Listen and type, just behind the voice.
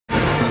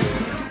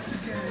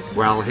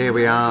Well, here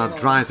we are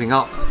driving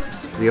up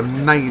the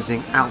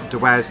amazing Alpe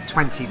d'Huez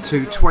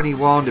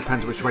 2221,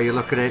 depends which way you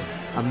look at it.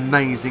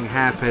 Amazing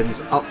hairpins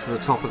up to the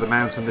top of the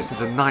mountain. This is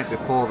the night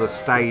before the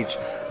stage,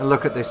 and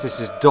look at this. This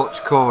is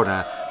Dutch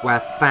Corner, where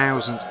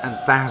thousands and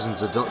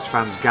thousands of Dutch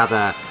fans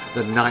gather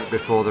the night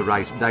before the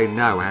race. They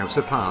know how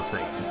to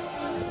party.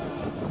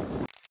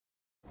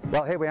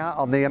 Well, here we are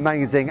on the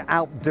amazing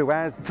Alpe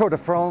d'Huez Tour de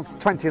France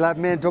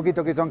 2011. Me and Dougie.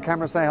 Dougie's on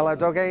camera. Say hello,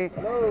 Dougie.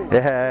 Hello.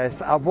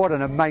 Yes, what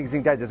an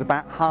amazing day. There's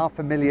about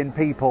 500,000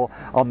 people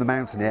on the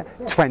mountain here.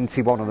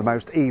 21 of the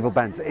most evil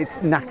bends. It's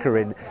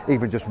knackering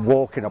even just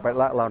walking up it,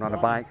 let alone on a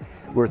bike.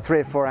 We're 3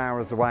 or 4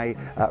 hours away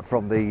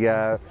from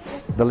the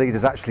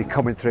leaders actually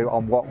coming through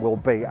on what will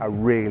be a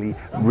really,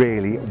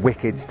 really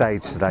wicked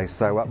stage today.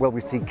 So will we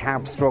see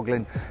cabs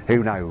struggling?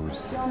 Who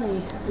knows?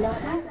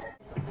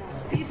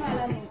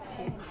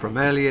 From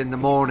early in the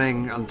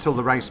morning until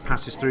the race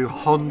passes through,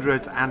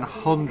 hundreds and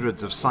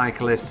hundreds of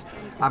cyclists,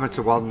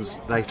 amateur ones,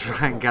 they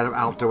try and get up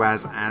Alpe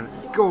d'Huez, and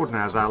God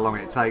knows how long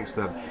it takes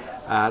them.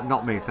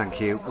 Not me,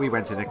 thank you. We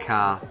went in a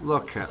car.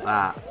 Look at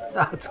that.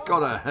 That's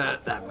gotta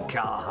hurt them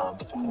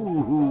calves.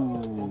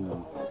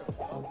 Ooh.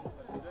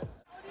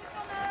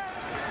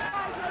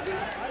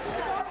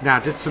 Now,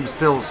 did some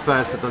stills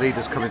first of the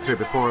leaders coming through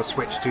before I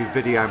switched to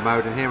video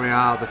mode, and here we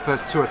are. The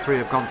first 2 or 3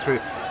 have gone through.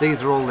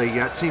 These are all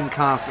the team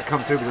cars that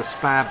come through with the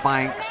spare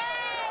bikes,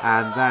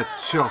 and they're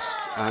just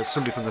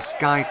somebody from the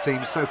Sky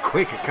team, so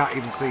quick I can't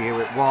even see who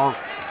it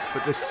was,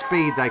 but the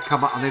speed they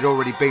come up, and they'd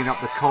already been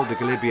up the Col de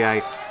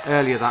Galibier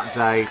earlier that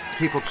day.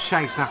 People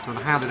chase after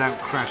them. How they don't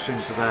crash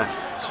into the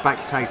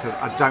spectators,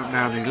 I don't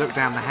know. And you look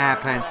down the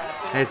hairpin,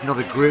 there's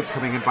another group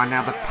coming in. By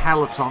now the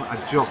peloton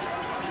had just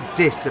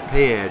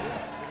disappeared.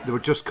 They were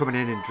just coming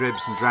in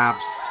dribs and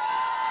drabs,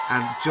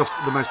 and just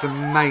the most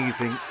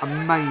amazing,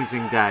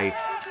 amazing day,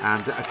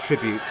 and a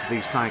tribute to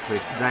these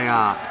cyclists. They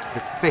are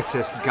the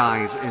fittest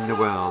guys in the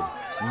world.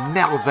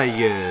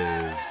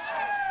 Merveilleuse.